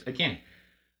movie just, again,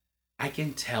 I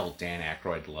can tell Dan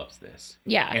Aykroyd loves this.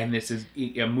 Yeah. And this is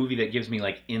a movie that gives me,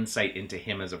 like, insight into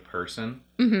him as a person.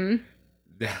 Mm-hmm.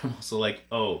 That I'm also like,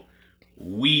 oh,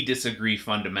 we disagree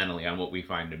fundamentally on what we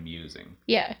find amusing.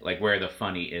 Yeah. Like where the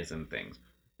funny is in things.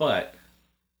 But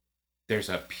there's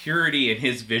a purity in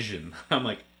his vision. I'm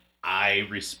like, I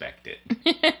respect it.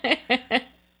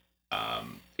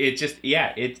 It just,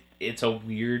 yeah, it's a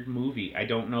weird movie. I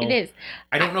don't know. It is.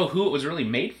 I don't know who it was really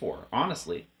made for,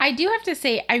 honestly. I do have to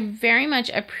say, I very much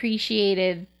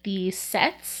appreciated the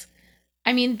sets.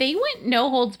 I mean, they went no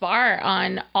holds bar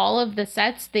on all of the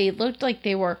sets. They looked like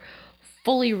they were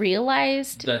fully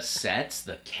realized. The sets,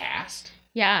 the cast.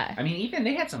 Yeah. I mean, even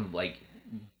they had some, like,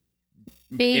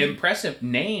 Big, impressive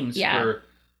names for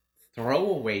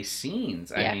throwaway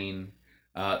scenes. Yeah. I mean,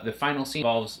 the final scene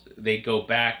involves, they go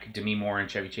back, Demi Moore and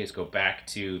Chevy Chase go back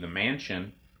to the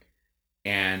mansion,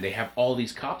 and they have all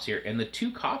these cops here. And the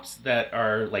two cops that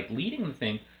are, like, leading the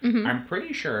thing, Mhm. I'm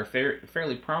pretty sure are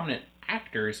fairly prominent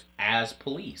actors as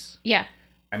police. Yeah.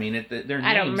 I mean, their names.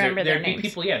 I don't remember their there'd be names.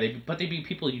 people, but they'd be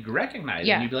people you'd recognize,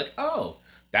 Yeah. and you'd be like, oh,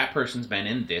 that person's been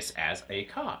in this as a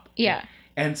cop. Yeah.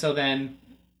 And so then,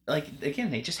 like, again,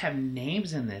 they just have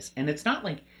names in this, and it's not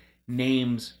like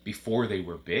names before they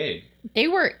were big. They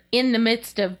were in the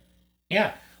midst of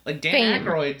Yeah, like Dan Fame.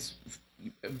 Aykroyd's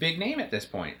a big name at this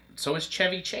point. So is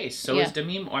Chevy Chase. So Yeah. is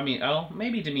Demi Moore. I mean,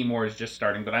 maybe Demi Moore is just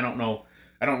starting, but I don't know.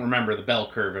 I don't remember the bell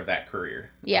curve of that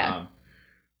career. Yeah.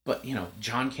 But, you know,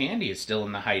 John Candy is still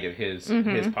in the height of his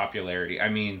popularity. I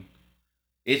mean,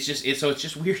 it's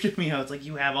just weird to me how it's like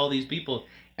you have all these people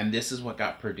and this is what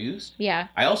got produced. Yeah.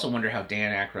 I also wonder how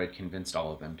Dan Aykroyd convinced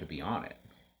all of them to be on it.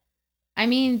 I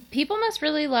mean, people must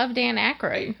really love Dan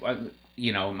Aykroyd.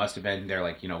 You know, it must have been, they're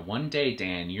like, you know, one day,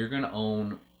 Dan, you're going to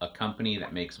own a company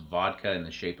that makes vodka in the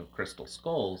shape of crystal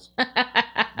skulls.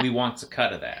 We want a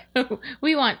cut of that.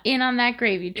 We want in on that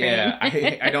gravy train. Yeah,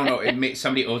 I don't know.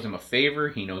 Somebody owes him a favor.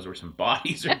 He knows where some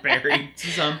bodies are buried.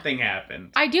 Something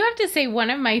happened. I do have to say, one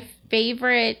of my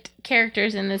favorite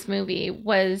characters in this movie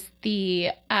was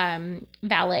the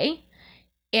valet.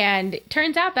 And it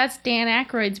turns out that's Dan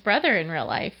Aykroyd's brother in real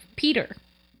life, Peter.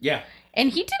 Yeah.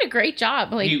 And he did a great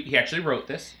job. Like, he actually wrote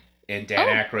this, and Dan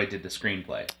Aykroyd did the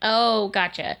screenplay. Oh,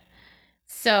 gotcha.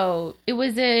 So it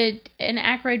was an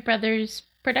Aykroyd Brothers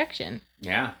production.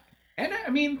 Yeah. And I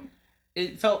mean,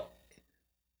 it felt,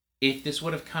 if this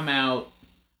would have come out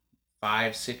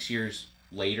 5-6 years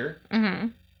later,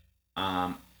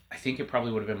 I think it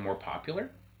probably would have been more popular.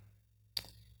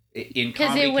 In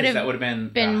comedy, it would have that would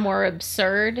have been more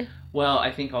absurd. Well,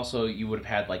 I think also you would have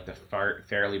had like the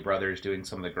Farley brothers doing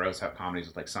some of the gross out comedies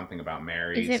with like Something About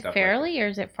Mary. Is it stuff Farley like or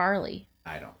is it Farley?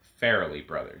 I don't. Farley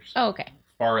brothers. Oh, okay.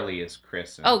 Farley is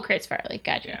Chris. Chris Farley.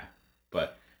 Gotcha. Yeah,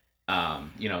 but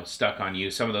you know, Stuck on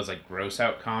You. Some of those like gross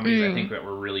out comedies, I think that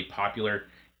were really popular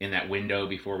in that window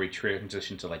before we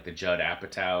transitioned to like the Judd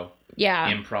Apatow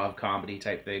improv comedy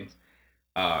type things.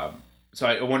 So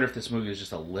I wonder if this movie is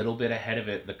just a little bit ahead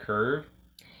of the curve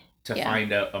to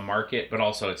find a market, but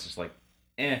also it's just like,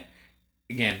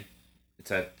 again, it's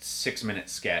a 6-minute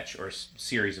sketch or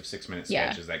series of 6-minute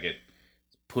sketches that get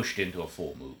pushed into a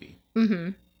full movie.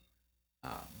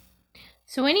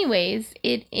 So anyways,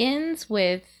 it ends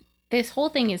with, this whole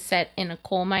thing is set in a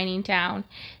coal mining town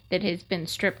that has been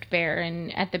stripped bare,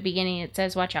 and at the beginning it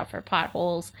says, watch out for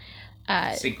potholes.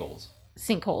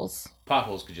 Sinkholes.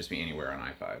 Potholes could just be anywhere on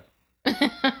I-5.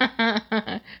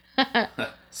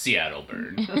 Seattle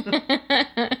burn.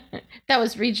 That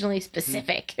was regionally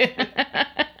specific.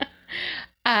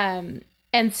 And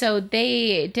so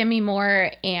Demi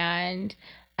Moore and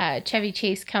Chevy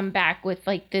Chase come back with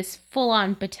like this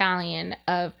full-on battalion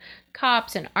of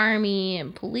cops and army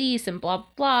and police and blah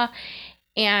blah,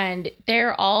 and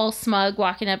they're all smug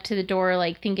walking up to the door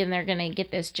like thinking they're gonna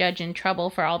get this judge in trouble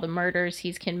for all the murders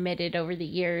he's committed over the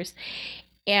years.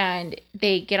 And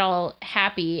they get all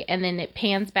happy, and then it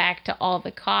pans back to all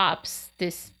the cops,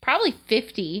 this probably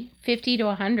 50 to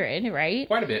 100, right?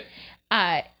 Quite a bit.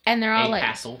 And they're all like,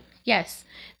 hassle. Yes.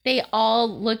 They all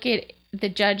look at the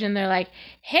judge and they're like,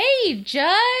 hey,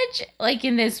 judge, like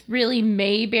in this really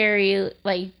Mayberry,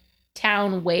 like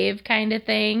town wave kind of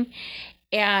thing.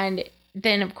 And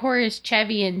then, of course,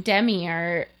 Chevy and Demi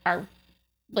are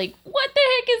like, what the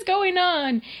heck is going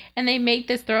on? And they make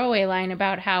this throwaway line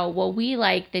about how, well, we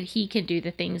like that he can do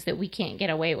the things that we can't get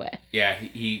away with. Yeah,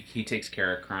 he takes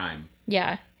care of crime.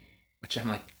 Yeah. Which I'm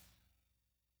like,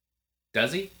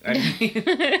 does he? I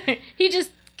mean, he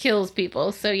just kills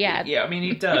people, so yeah. Yeah, I mean,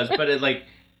 he does, but is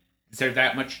there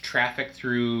that much traffic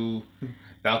through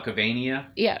Valcavania?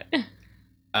 Yeah.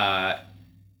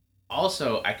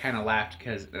 Also, I kind of laughed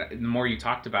because the more you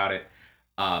talked about it,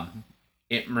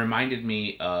 It reminded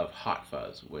me of Hot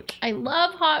Fuzz, which I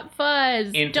love Hot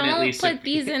Fuzz. Don't put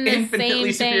these in the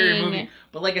same thing. Movie,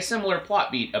 but like a similar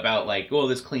plot beat about like, oh,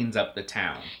 this cleans up the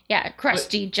town. Yeah,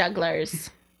 crusty jugglers.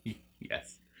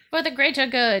 Yes. For the greater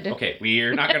good. Okay,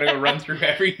 we're not going to go run through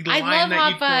every line that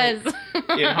Hot Fuzz.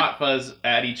 In Hot Fuzz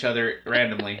at each other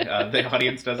randomly. The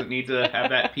audience doesn't need to have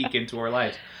that peek into our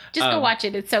lives. Just go watch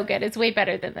it. It's so good. It's way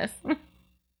better than this.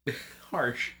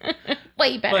 Harsh.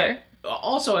 Way better. But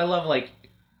also, I love, like,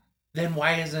 then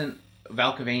why isn't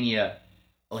Valkavania,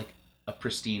 like, a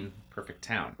pristine, perfect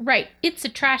town? Right. It's a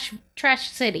trash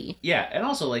city. Yeah, and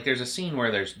also, like, there's a scene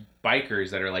where there's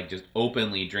bikers that are, like, just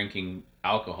openly drinking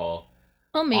alcohol.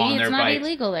 Well, maybe it's not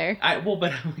illegal there.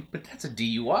 But that's a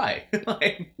DUI.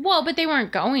 Like, well, but they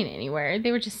weren't going anywhere.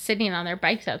 They were just sitting on their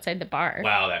bikes outside the bar.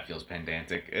 Wow, that feels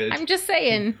pedantic. I'm just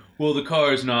saying. Well, the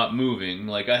car's not moving.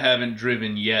 Like, I haven't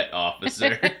driven yet,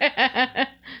 officer.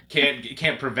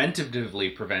 Can't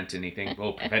preventatively prevent anything.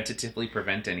 Well, preventatively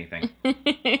prevent anything.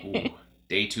 Ooh,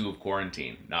 day 2 of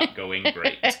quarantine. Not going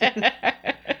great.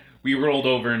 We rolled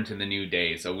over into the new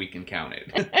day, so we can count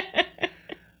it.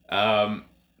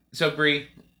 So, Brie,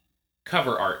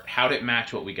 cover art, how'd it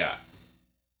match what we got?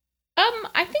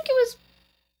 I think it was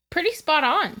pretty spot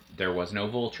on. There was no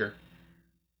vulture.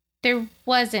 There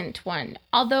wasn't one.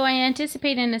 Although I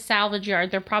anticipate in a salvage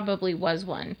yard, there probably was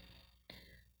one.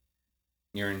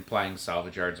 You're implying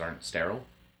salvage yards aren't sterile?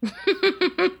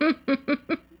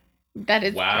 That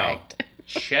is correct.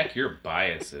 Check your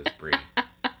biases, Brie.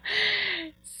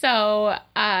 So,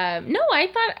 no, I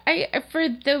thought for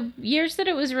the years that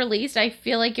it was released, I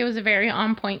feel like it was a very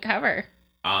on point cover.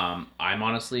 I'm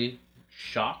honestly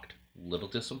shocked, little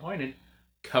disappointed.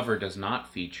 Cover does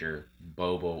not feature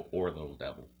Bobo or Little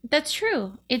Devil. That's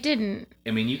true. It didn't. I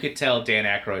mean, you could tell Dan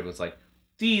Aykroyd was like,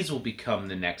 these will become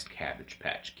the next Cabbage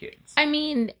Patch Kids. I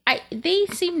mean, they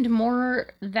seemed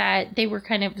more that they were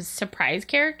kind of surprise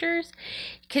characters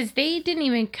because they didn't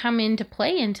even come into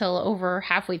play until over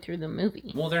halfway through the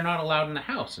movie. Well, they're not allowed in the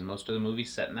house, and most of the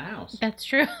movie's set in the house. That's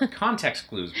true. Context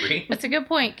clues, Brie. That's a good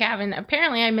point, Kevin.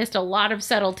 Apparently, I missed a lot of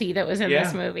subtlety that was in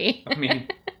this movie. I mean,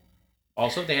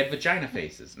 also, they had vagina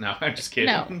faces. No, I'm just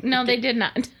kidding. No, they did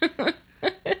not.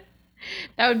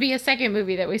 That would be a second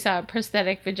movie that we saw, a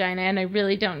prosthetic vagina, and I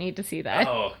really don't need to see that.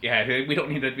 Oh, yeah, we don't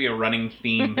need that to be a running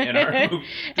theme in our movie.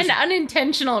 An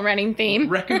unintentional running theme.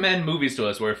 Recommend movies to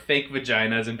us where fake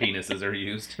vaginas and penises are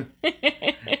used.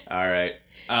 All right.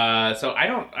 So I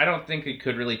don't think it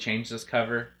could really change this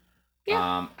cover.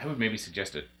 Yeah. I would maybe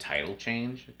suggest a title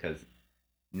change, because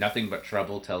Nothing But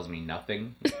Trouble tells me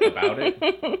nothing about it.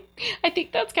 I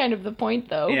think that's kind of the point,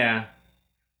 though. Yeah.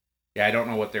 Yeah, I don't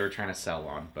know what they were trying to sell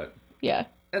on, but... Yeah.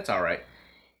 That's all right.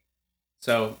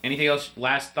 So, anything else?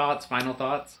 Last thoughts? Final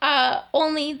thoughts?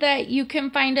 Only that you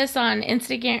can find us on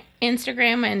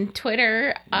Instagram and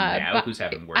Twitter. Now, who's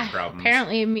having word problems?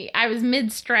 Apparently, I was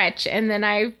mid-stretch, and then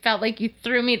I felt like you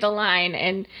threw me the line,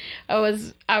 and I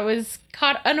was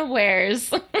caught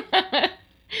unawares.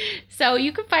 So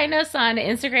you can find us on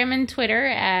Instagram and Twitter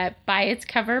at By Its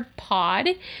Cover Pod.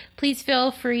 Please feel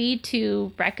free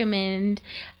to recommend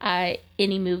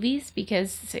any movies,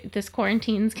 because this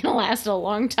quarantine's going to last a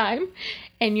long time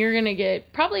and you're going to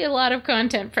get probably a lot of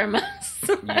content from us.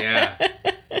 Yeah.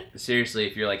 Seriously,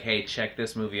 if you're like, hey, check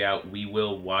this movie out, we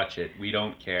will watch it. We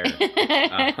don't care.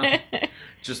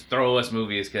 Just throw us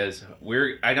movies, because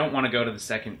I don't want to go to the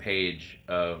second page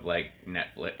of like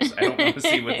Netflix. I don't want to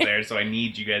see what's there, so I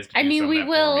need you guys to do some of that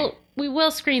for me. We will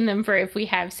screen them for if we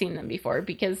have seen them before,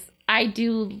 because I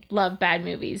do love bad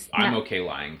movies. I'm okay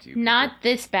lying to you. Not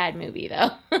this bad movie,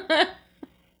 though.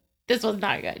 This was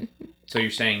not good. So you're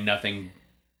saying Nothing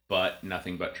But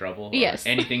Trouble? Or yes.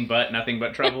 Anything But Nothing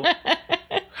But Trouble?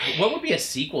 What would be a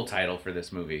sequel title for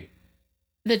this movie?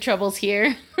 The Trouble's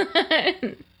Here.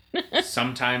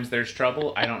 Sometimes There's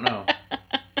Trouble? I don't know.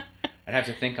 I'd have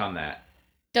to think on that.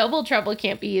 Double Trouble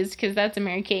can't be used, because that's a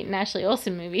Mary-Kate and Ashley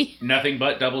Olsen movie. Nothing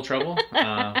But Double Trouble?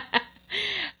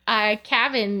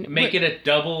 Kevin. Make it a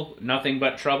double Nothing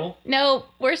But Trouble? No,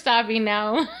 we're stopping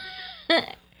now.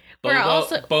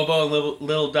 Bobo and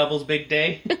Little Double's Big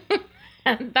Day?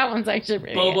 That one's actually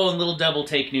pretty Bobo and Little Double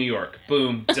Take New York.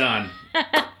 Boom. Done.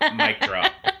 Mic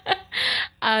drop.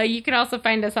 You can also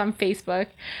find us on Facebook.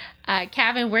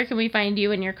 Kevin, where can we find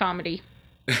you and your comedy?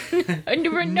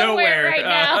 We're nowhere right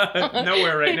now.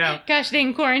 Nowhere right now. Gosh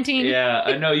dang quarantine.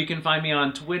 Yeah. No, you can find me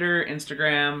on Twitter,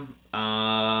 Instagram,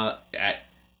 at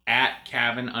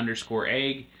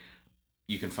Cavan_egg.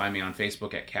 You can find me on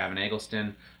Facebook at Cavan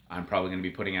Eggleston. I'm probably going to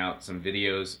be putting out some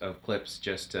videos of clips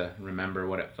just to remember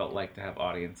what it felt like to have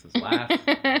audiences laugh.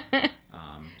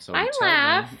 So I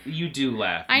laugh. You do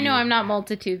laugh. I know I'm not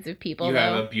multitudes of people. You though.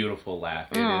 have a beautiful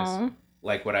laugh. It is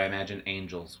like what I imagine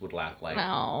angels would laugh like.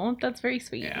 Oh, that's very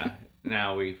sweet. Yeah.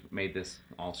 Now we've made this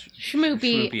all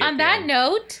schmoopy. On that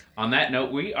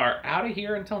note, we are out of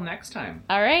here until next time.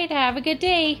 All right. Have a good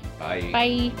day. Bye.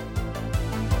 Bye.